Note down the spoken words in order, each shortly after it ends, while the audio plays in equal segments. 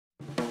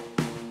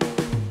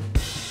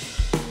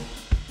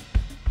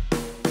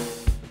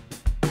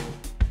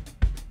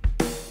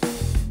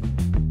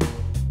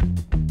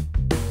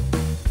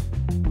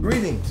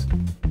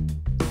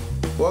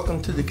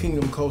Welcome to the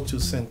Kingdom Culture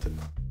Center.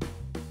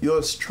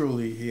 Yours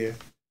truly here,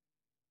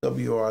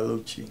 W.R.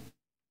 Lucci.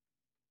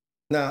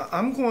 Now,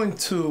 I'm going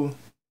to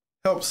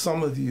help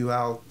some of you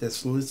out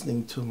that's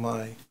listening to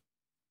my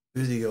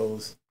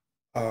videos.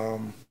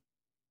 And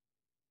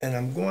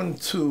I'm going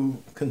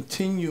to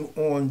continue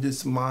on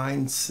this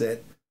mindset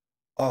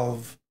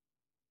of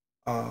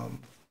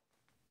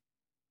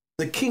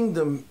the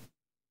kingdom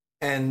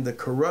and the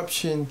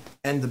corruption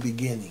and the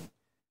beginning.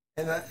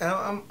 And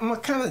I'm going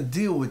to kind of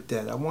deal with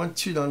that. I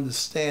want you to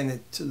understand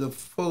it to the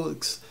full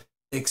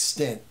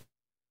extent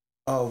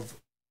of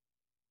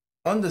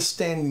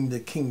understanding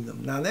the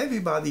kingdom. Now,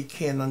 everybody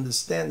can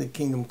understand the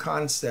kingdom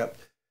concept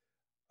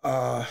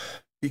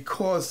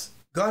because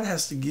God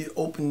has to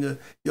open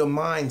your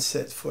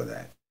mindset for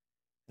that.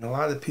 And a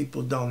lot of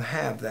people don't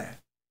have that.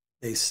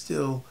 They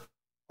still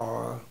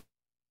are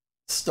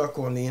stuck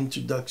on the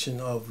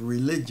introduction of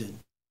religion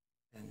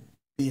and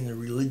being a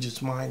religious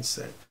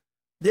mindset.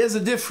 There's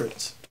a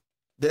difference.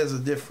 There's a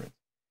difference.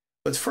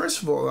 But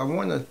first of all, I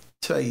want to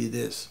tell you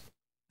this,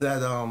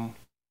 that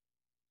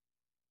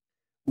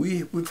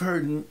we've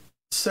heard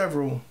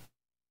several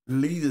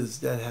leaders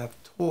that have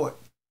taught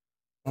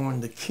on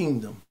the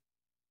kingdom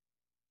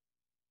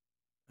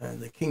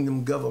and the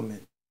kingdom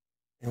government.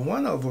 And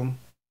one of them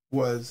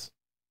was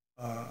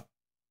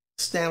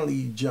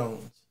Stanley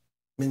Jones.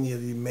 Many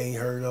of you may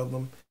have heard of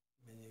him.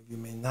 Many of you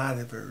may not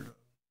have heard of him.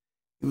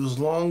 It was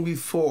long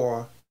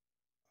before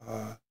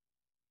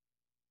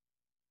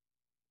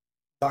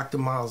Dr.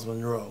 Miles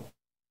Monroe.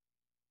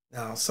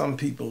 Now, some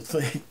people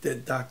think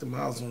that Dr.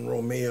 Miles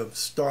Monroe may have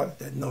started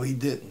that. No, he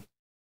didn't.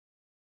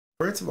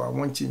 First of all, I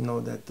want you to know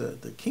that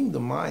the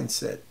kingdom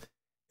mindset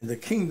and the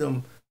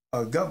kingdom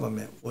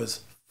government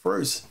was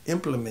first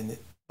implemented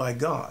by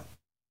God.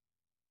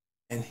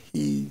 And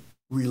he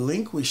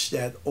relinquished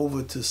that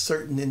over to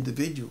certain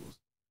individuals.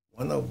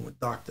 One of them was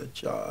Dr.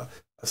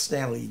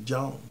 Stanley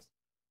Jones.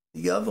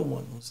 The other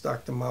one was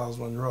Dr. Miles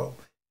Monroe.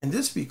 And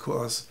this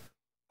because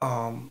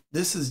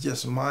this is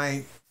just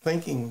my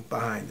thinking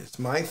behind this,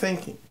 my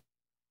thinking.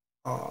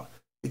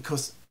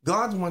 Because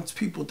God wants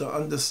people to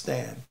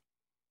understand,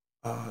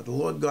 the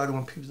Lord God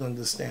wants people to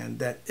understand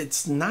that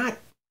it's not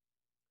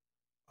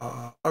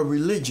a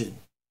religion.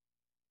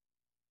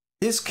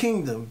 His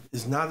kingdom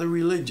is not a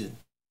religion.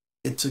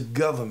 It's a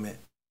government.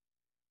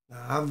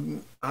 Now,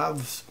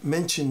 I've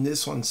mentioned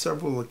this on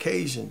several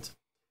occasions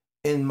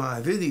in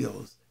my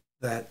videos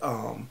that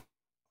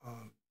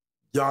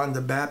John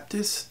the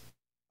Baptist,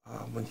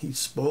 when he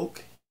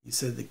spoke, he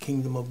said the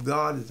kingdom of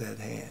God is at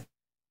hand,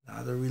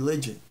 not a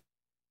religion.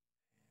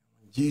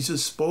 When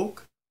Jesus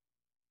spoke,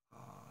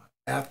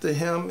 after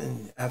him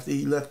and after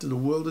he left to the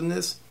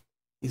wilderness,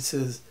 he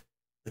says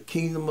the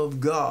kingdom of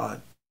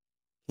God,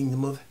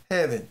 kingdom of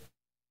heaven,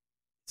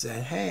 is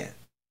at hand.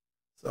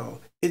 So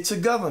it's a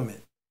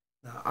government.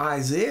 Now,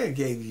 Isaiah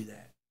gave you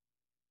that.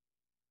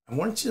 I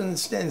want you to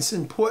understand, it's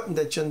important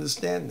that you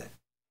understand that.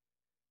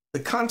 The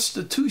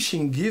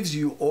Constitution gives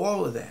you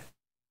all of that.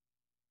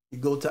 You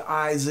go to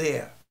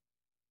Isaiah,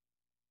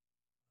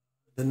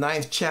 the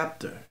 9th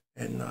chapter,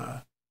 and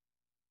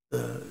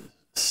the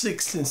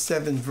 6th and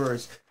 7th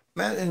verse.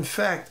 Man, in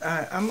fact,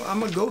 I'm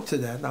going to go to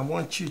that, and I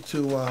want you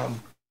to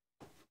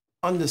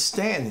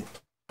understand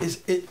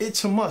it.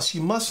 It's a must.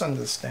 You must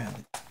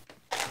understand it.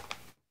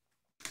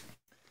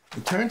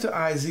 Turn to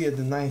Isaiah,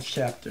 the 9th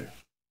chapter,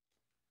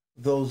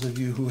 those of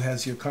you who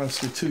has your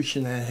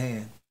Constitution at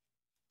hand.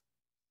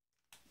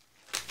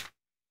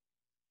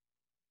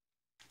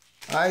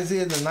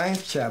 Isaiah, the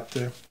 9th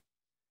chapter,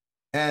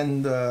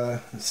 and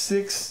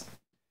 6th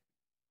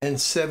and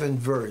 7th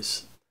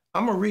verse.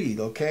 I'm going to read,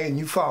 okay, and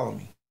you follow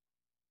me.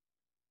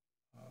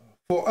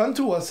 For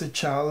unto us a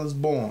child is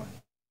born,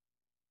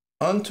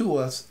 unto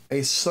us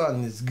a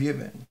son is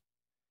given,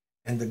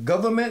 and the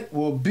government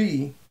will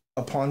be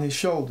upon his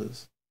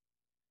shoulders,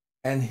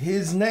 and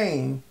his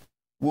name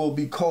will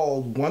be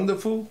called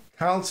Wonderful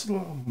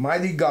Counselor,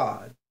 Mighty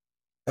God,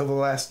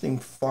 Everlasting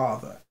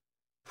Father,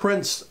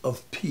 Prince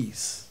of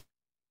Peace.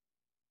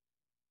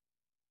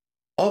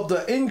 Of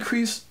the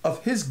increase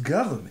of his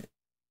government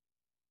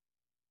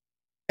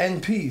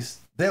and peace,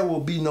 there will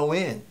be no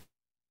end.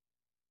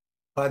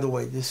 By the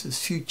way, this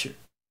is future.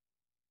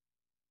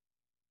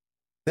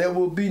 There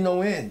will be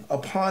no end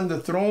upon the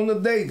throne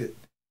of David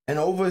and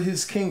over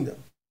his kingdom,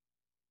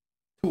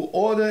 to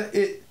order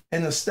it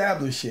and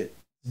establish it,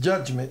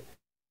 judgment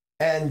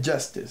and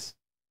justice.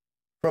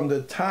 From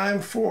that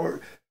time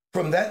forward,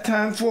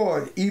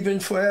 even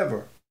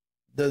forever,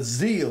 the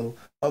zeal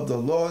of the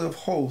Lord of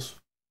hosts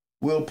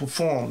will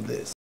perform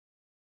this.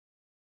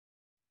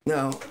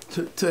 Now,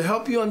 to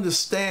help you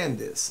understand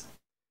this,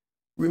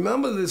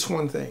 remember this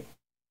one thing.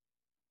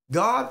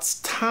 God's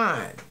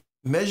time,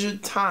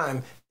 measured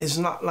time, is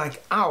not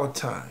like our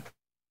time.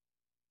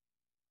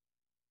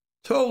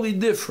 Totally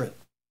different.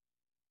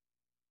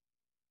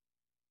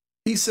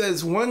 He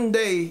says one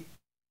day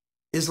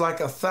is like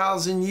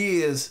 1,000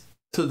 years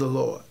to the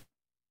Lord,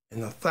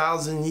 and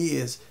 1,000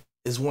 years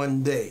is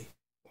one day.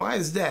 Why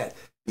is that?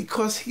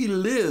 Because he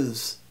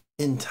lives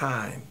in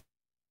time.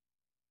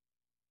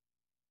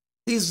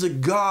 He's the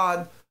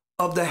God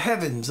of the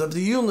heavens, of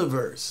the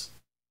universe.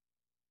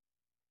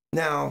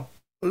 Now,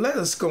 let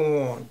us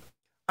go on.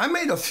 I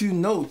made a few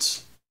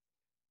notes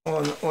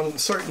on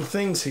certain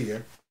things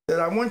here that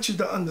I want you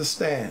to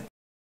understand.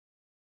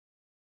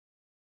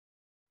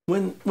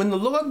 When the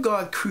Lord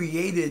God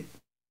created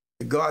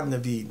the Garden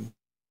of Eden,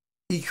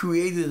 he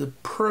created a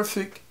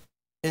perfect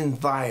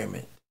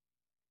environment.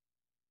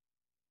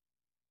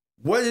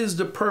 What is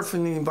the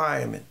perfect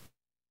environment?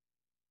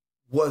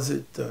 Was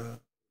it the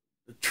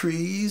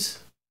trees?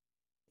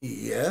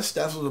 Yes,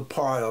 that was a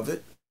part of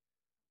it.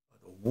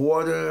 The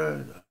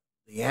water,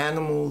 the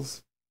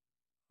animals.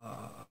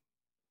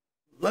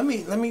 Let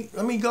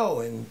me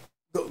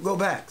go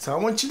back. So I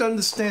want you to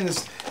understand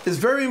this. It's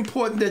very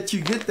important that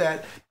you get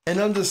that and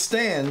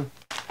understand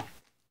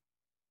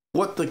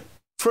what the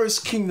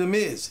first kingdom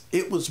is.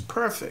 It was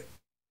perfect.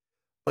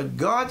 But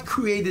God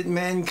created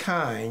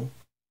mankind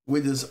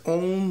with his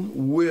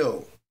own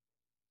will,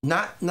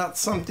 not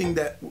something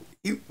that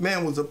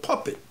man was a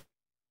puppet.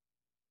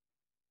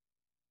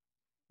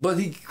 But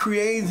he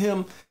created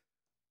him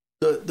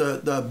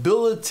the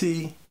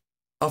ability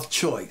of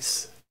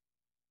choice.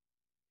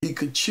 He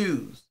could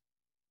choose.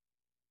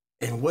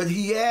 And what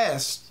he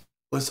asked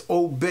was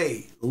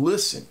obey,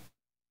 listen,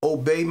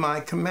 obey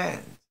my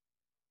commands.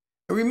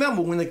 And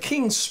remember, when the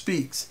king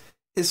speaks,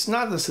 it's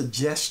not a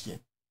suggestion.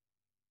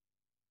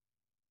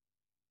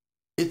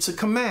 It's a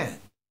command.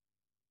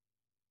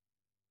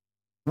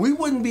 We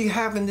wouldn't be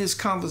having this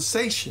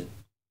conversation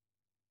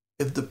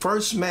if the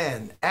first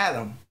man,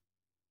 Adam,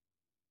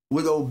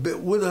 would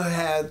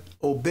have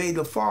obeyed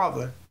the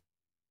Father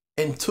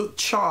and took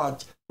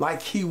charge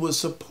like he was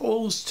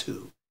supposed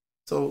to.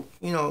 So,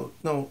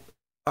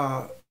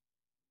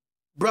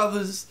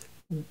 brothers,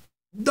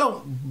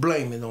 don't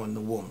blame it on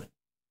the woman.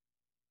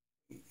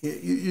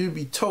 You'd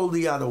be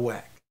totally out of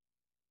whack.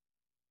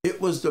 It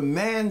was the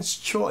man's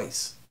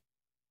choice.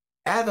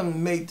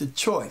 Adam made the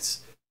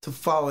choice to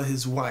follow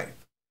his wife.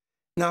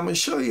 Now, I'm going to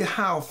show you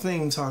how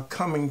things are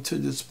coming to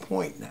this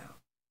point now.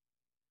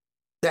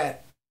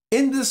 That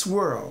in this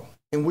world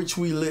in which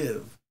we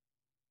live,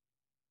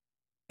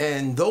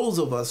 and those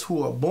of us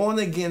who are born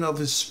again of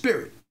his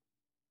spirit,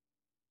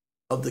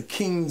 of the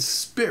king's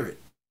spirit,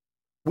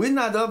 we're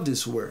not of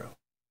this world.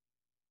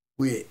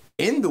 We're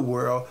in the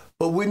world,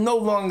 but we're no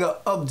longer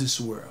of this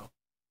world.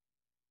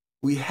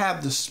 We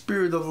have the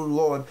Spirit of the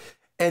Lord,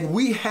 and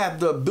we have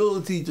the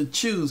ability to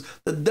choose.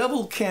 The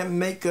devil can't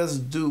make us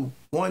do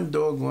one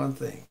doggone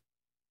thing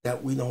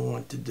that we don't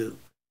want to do.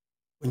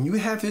 When you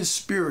have his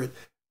Spirit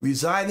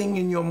residing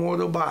in your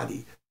mortal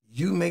body,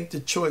 you make the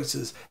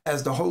choices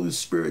as the Holy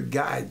Spirit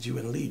guides you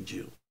and leads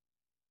you.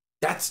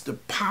 That's the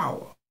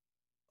power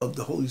of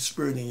the Holy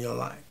Spirit in your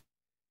life.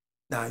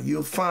 Now,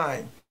 you'll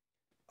find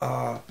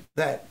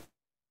that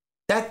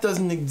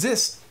doesn't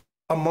exist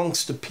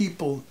amongst the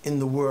people in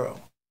the world.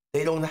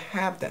 They don't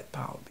have that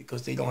power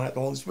because they don't have the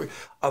Holy Spirit.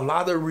 A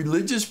lot of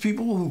religious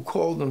people who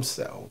call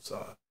themselves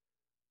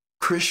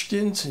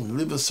Christians and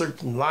live a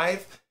certain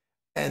life.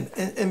 And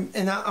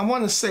I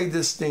want to say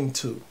this thing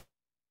too.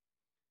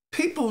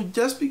 People,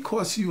 just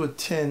because you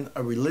attend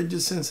a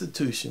religious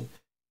institution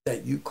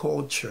that you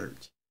call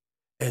church,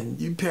 and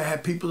you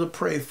have people to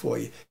pray for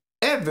you,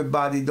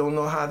 everybody don't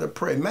know how to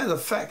pray. Matter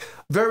of fact,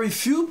 very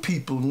few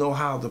people know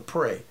how to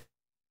pray.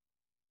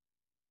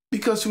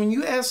 Because when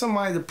you ask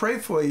somebody to pray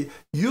for you,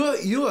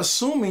 you're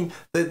assuming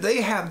that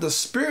they have the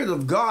Spirit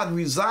of God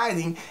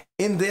residing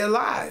in their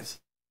lives,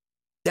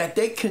 that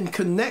they can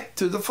connect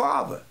to the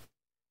Father.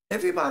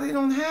 Everybody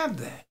don't have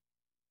that.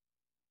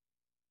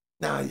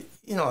 Now,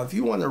 if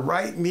you want to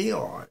write me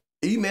or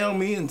email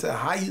me and say,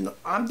 how you know,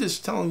 I'm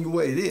just telling you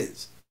what it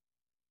is.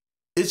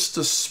 It's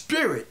the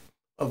Spirit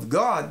of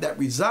God that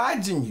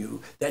resides in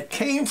you, that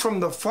came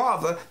from the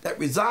Father that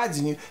resides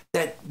in you,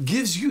 that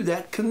gives you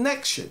that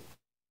connection.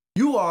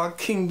 You are a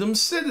kingdom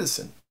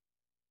citizen.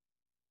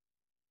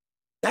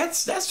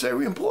 That's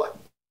very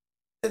important.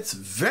 It's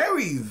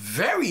very,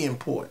 very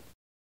important.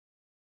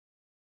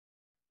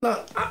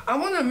 Now, I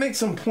want to make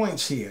some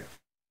points here.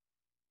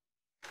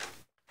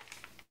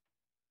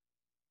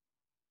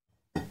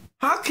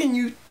 How can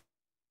you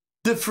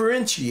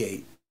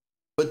differentiate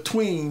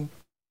between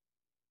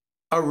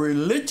a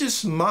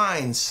religious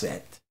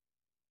mindset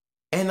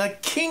and a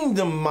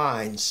kingdom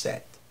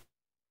mindset?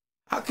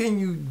 How can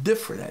you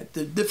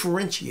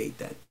differentiate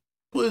that?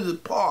 Put it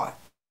apart.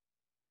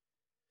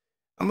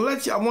 I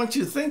want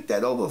you to think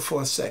that over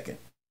for a second.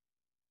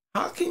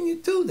 How can you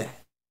do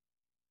that?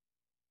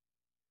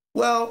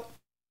 Well,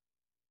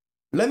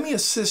 let me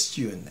assist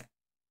you in that.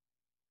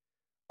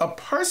 A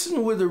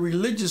person with a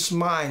religious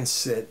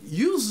mindset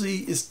usually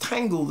is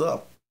tangled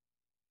up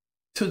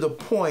to the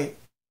point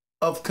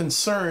of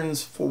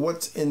concerns for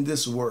what's in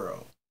this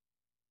world.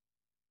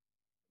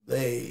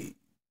 They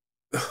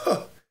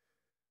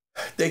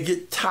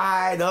get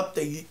tied up,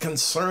 they get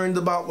concerned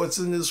about what's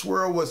in this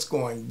world, what's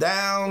going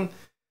down,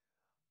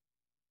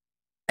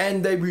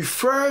 and they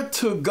refer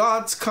to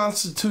God's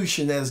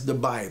Constitution as the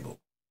Bible.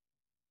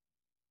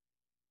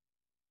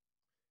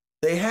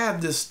 They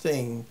have this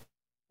thing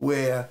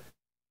where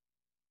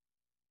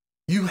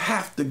you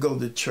have to go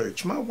to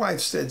church. My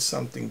wife said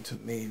something to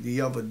me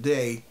the other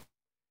day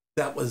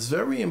that was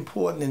very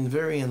important and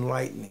very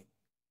enlightening.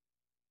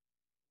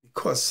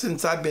 Because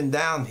since I've been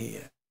down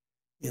here,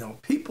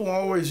 people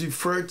always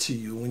refer to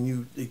you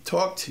when they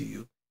talk to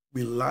you,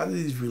 a lot of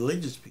these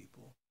religious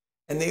people,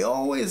 and they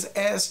always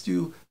ask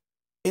you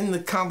in the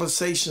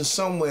conversation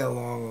somewhere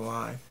along the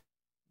line,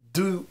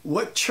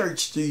 what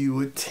church do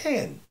you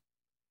attend?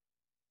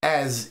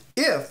 As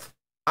if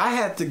I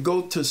had to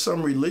go to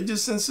some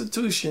religious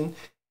institution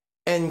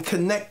and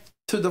connect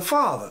to the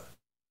Father.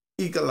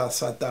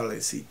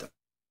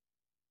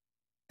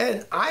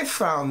 And I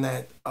found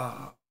that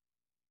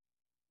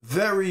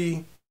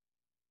very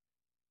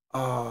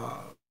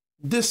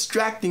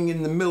distracting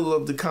in the middle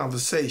of the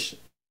conversation.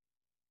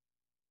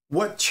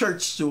 What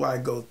church do I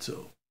go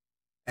to?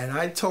 And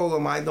I told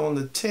them I don't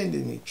attend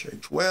any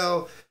church.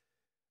 Well,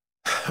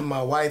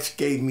 my wife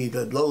gave me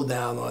the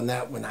lowdown on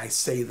that when I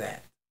say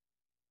that.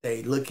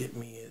 They look at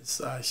me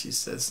as, she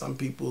says, some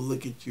people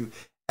look at you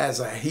as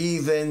a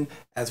heathen,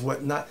 as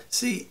whatnot.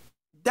 See,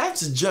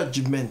 that's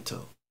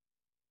judgmental.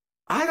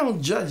 I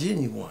don't judge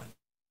anyone.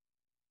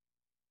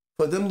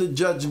 For them to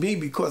judge me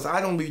because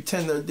I don't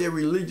attend their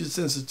religious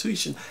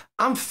institution,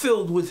 I'm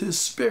filled with his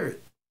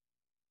spirit.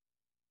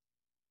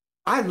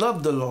 I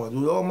love the Lord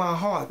with all my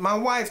heart. My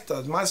wife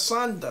does. My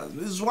son does.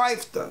 His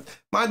wife does.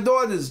 My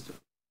daughters do.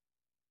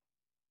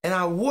 And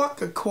I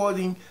walk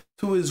according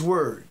to his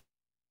word.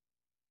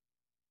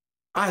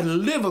 I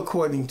live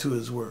according to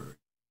his word.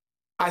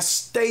 I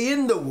stay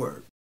in the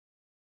word.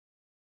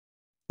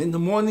 In the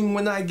morning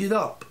when I get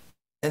up,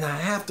 and I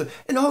have to,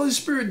 and the Holy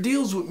Spirit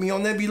deals with me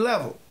on every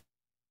level.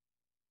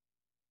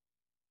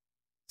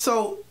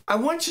 So I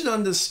want you to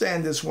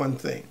understand this one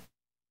thing.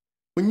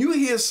 When you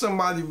hear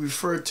somebody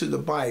refer to the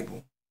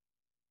Bible,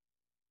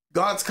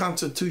 God's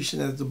Constitution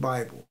as the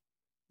Bible,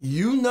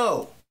 you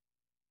know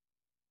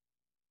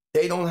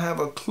they don't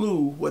have a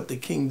clue what the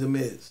kingdom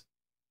is.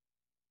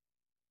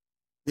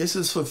 This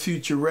is for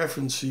future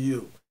reference for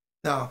you.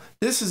 Now,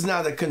 this is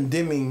not a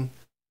condemning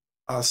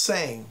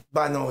saying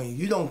by knowing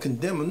you don't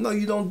condemn them. No,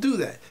 you don't do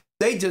that.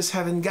 They just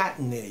haven't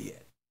gotten there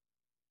yet.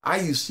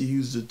 I used to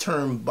use the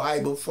term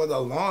Bible for the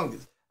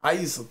longest. I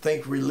used to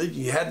think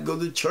religion, you had to go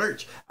to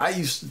church. I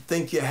used to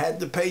think you had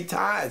to pay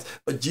tithes.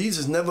 But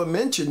Jesus never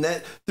mentioned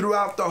that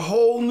throughout the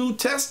whole New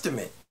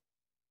Testament.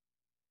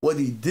 What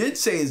he did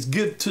say is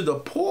give to the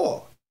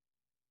poor.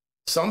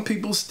 Some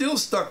people still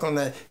stuck on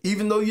that,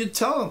 even though you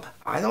tell them,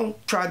 I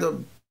don't try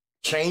to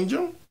change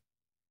them.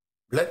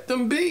 Let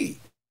them be.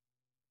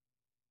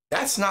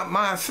 That's not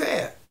my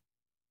affair.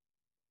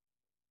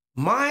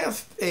 My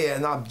affair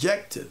and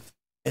objective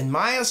and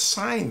my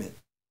assignment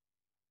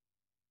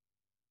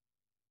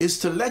is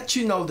to let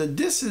you know that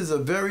this is a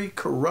very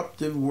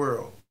corruptive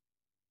world.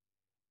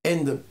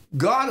 And the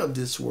God of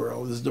this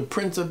world is the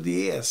prince of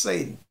the air,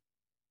 Satan.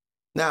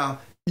 Now,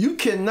 you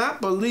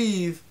cannot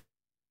believe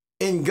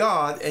in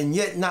God and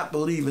yet not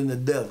believe in the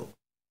devil,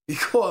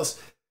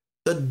 because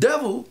the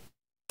devil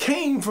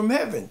came from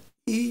heaven.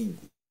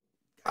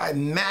 I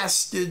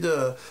mastered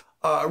a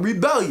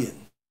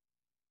rebellion.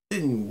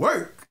 Didn't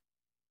work,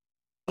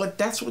 but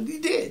that's what he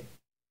did.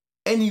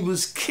 And he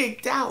was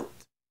kicked out.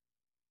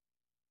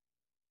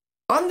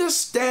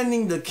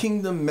 Understanding the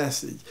kingdom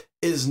message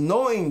is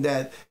knowing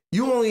that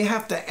you only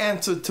have to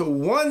answer to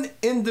one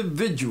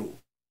individual,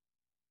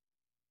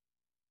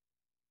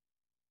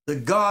 the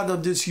God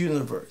of this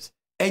universe.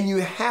 And you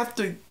have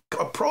to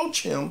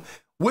approach him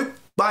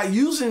by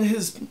using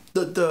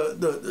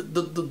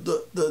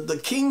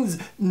the king's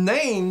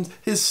name,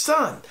 his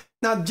son.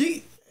 Now,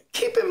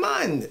 keep in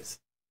mind this.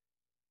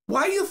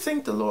 Why do you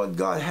think the Lord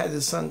God had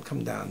his son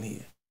come down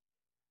here?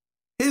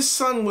 His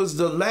son was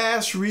the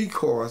last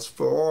recourse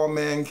for all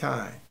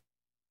mankind.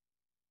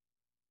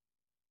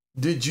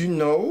 Did you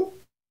know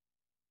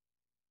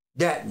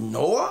that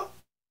Noah,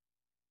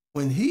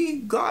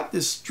 when God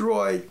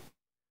destroyed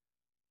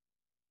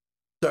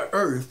the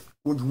earth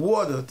with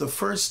water the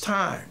first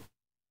time,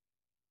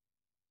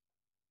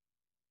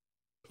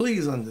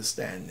 please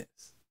understand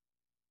this,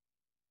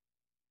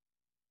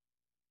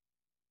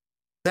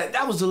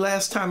 that was the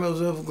last time it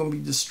was ever going to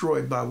be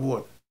destroyed by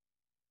water.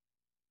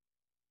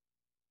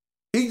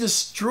 He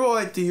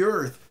destroyed the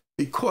earth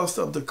because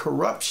of the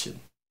corruption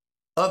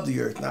of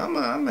the earth. Now, I'm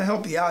gonna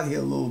help you out here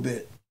a little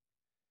bit.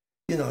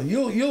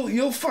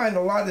 You'll find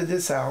a lot of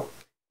this out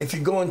if you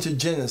go into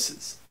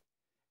Genesis.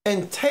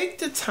 And take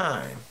the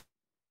time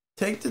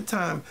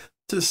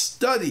to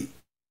study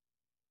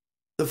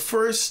the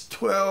first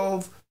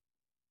 12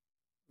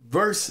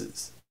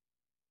 verses,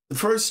 the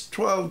first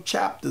 12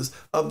 chapters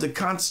of the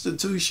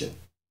Constitution.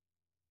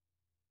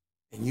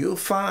 And you'll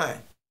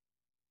find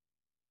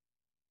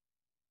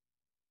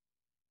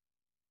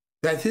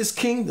that his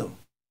kingdom,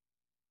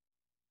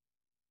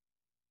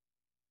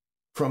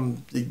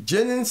 from the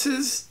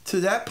Genesis to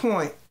that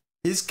point,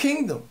 his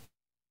kingdom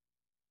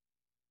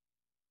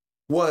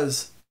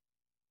was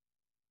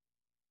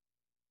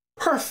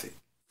perfect.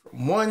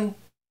 From one,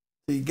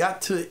 he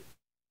got to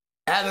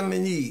Adam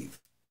and Eve.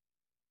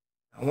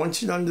 I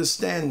want you to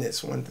understand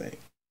this one thing.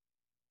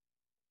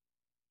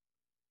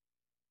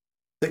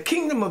 The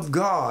kingdom of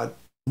God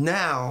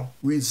now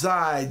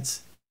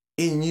resides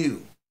in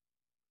you.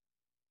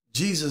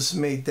 Jesus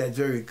made that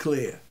very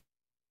clear.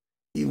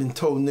 He even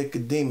told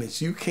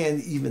Nicodemus, you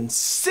can't even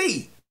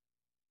see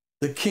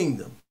the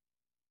kingdom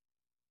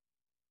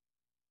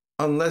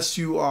unless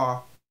you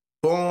are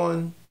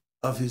born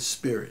of his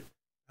spirit.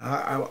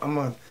 I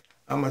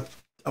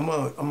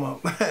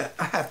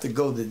have to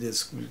go to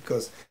this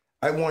because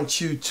I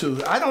want you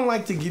to, I don't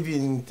like to give you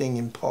anything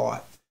in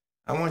part.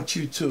 I want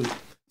you to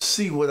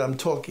see what I'm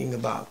talking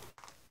about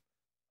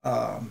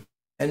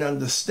and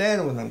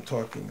understand what I'm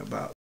talking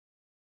about.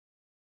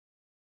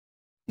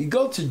 You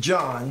go to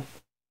John,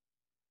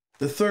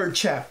 the 3rd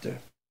chapter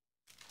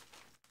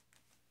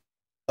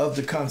of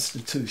the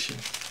Constitution.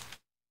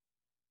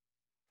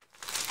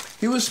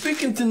 He was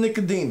speaking to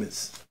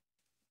Nicodemus.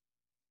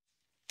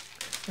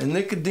 And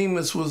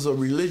Nicodemus was a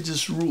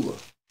religious ruler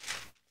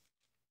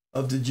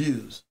of the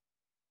Jews.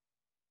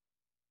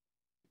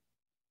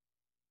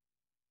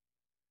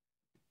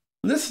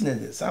 Listen to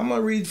this. I'm going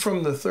to read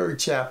from the 3rd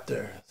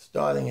chapter,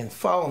 starting, and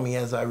follow me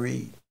as I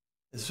read.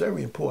 It's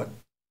very important.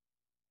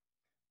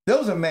 There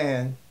was a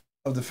man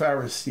of the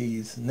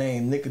Pharisees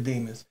named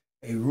Nicodemus,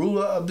 a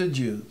ruler of the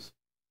Jews.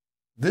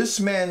 This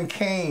man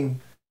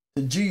came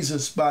to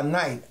Jesus by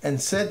night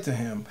and said to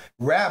him,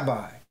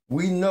 Rabbi,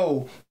 we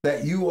know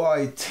that you are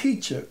a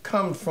teacher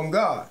come from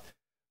God,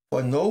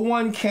 for no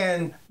one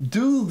can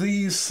do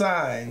these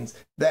signs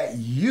that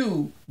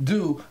you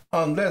do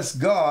unless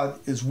God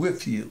is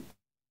with you.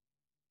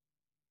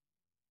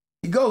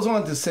 He goes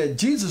on to say,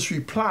 Jesus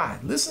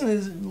replied,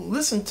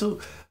 listen to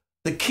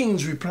the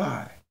king's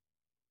reply.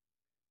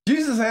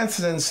 Jesus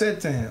answered and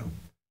said to him,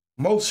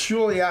 most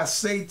surely I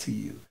say to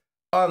you,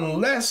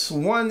 unless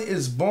one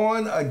is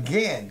born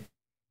again,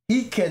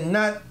 he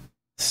cannot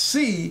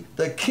see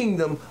the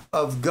kingdom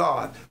of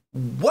God.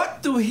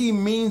 What do he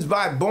mean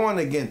by born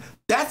again?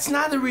 That's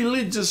not a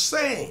religious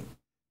saying.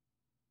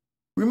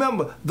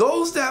 Remember,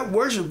 those that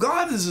worship,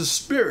 God is a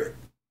spirit,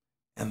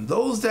 and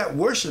those that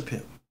worship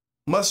him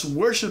must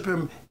worship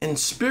him in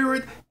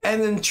spirit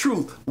and in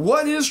truth.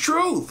 What is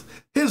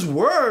truth? His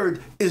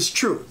word is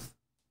truth.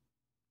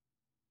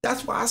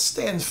 That's why I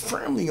stand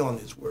firmly on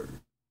his word.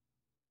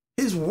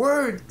 His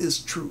word is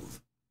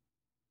truth.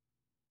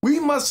 We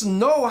must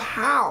know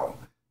how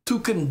to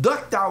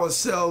conduct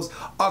ourselves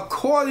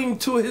according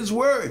to his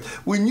word.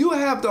 When you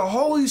have the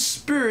Holy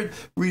Spirit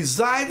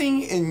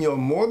residing in your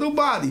mortal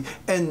body,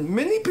 and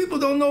many people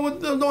don't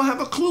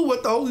have a clue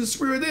what the Holy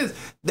Spirit is.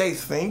 They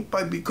think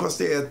because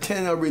they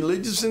attend a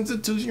religious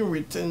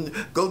institution,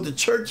 go to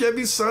church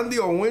every Sunday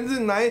or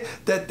Wednesday night,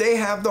 that they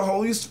have the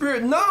Holy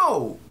Spirit.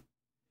 No.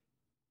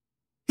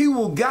 He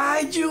will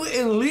guide you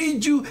and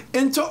lead you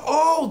into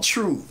all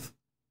truth.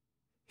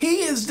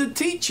 He is the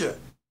teacher.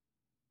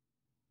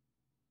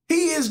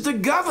 He is the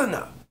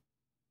governor.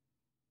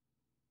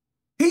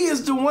 He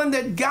is the one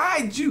that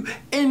guides you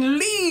and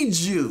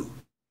leads you.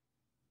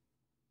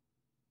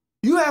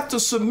 You have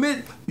to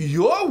submit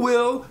your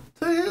will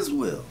to his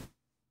will.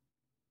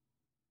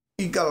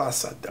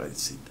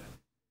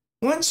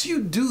 Once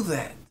you do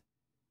that,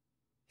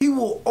 he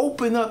will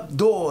open up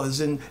doors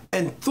and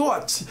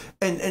thoughts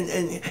and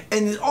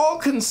it all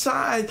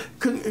coincide.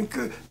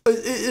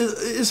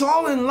 It's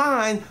all in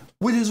line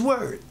with his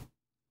word.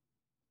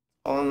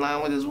 All in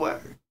line with his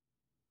word.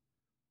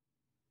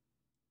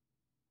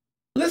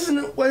 Listen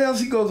to what else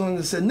he goes on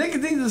to say.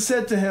 Nicodemus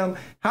said to him,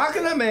 how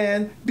can a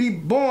man be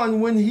born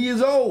when he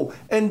is old?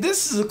 And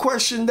this is a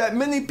question that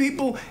many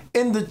people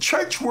in the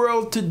church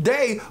world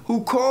today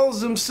who calls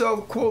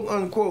themselves quote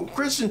unquote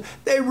Christian,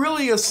 they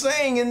really are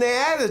saying in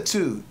their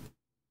attitude.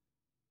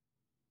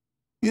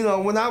 You know,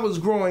 when I was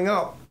growing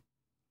up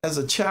as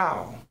a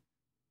child,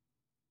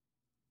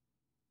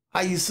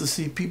 I used to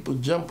see people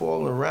jump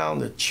all around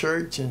the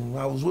church, and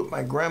I was with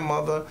my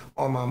grandmother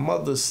on my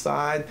mother's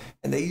side,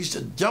 and they used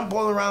to jump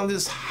all around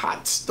this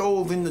hot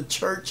stove in the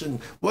church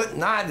and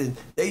whatnot, and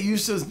they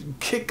used to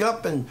kick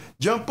up and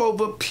jump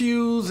over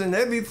pews and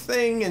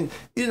everything, and,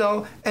 you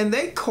know, and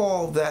they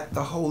called that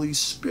the Holy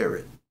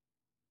Spirit.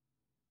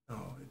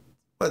 No, it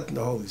wasn't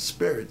the Holy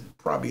Spirit.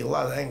 Probably a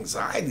lot of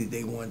anxiety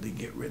they wanted to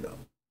get rid of.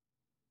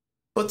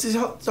 But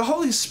the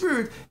Holy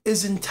Spirit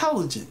is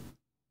intelligent.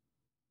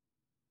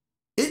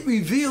 It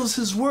reveals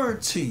his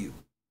word to you.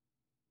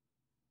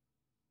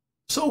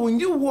 So when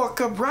you walk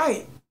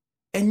upright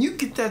and you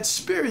get that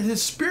spirit,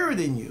 his spirit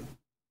in you,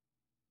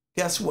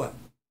 guess what?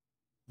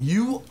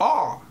 You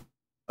are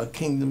a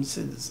kingdom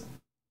citizen.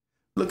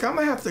 Look, I'm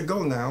going to have to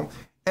go now.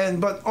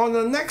 But on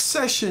the next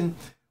session,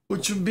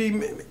 which will be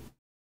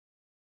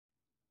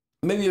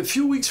maybe a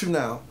few weeks from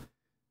now,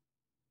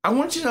 I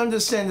want you to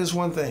understand this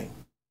one thing.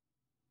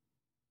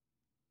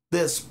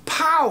 There's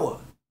power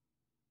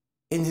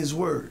in his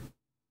word.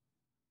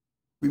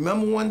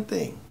 Remember one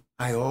thing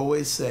I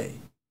always say.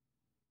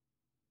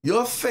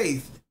 Your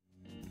faith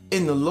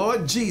in the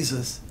Lord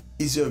Jesus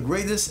is your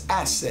greatest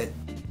asset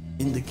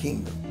in the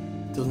kingdom.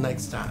 Till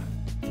next time.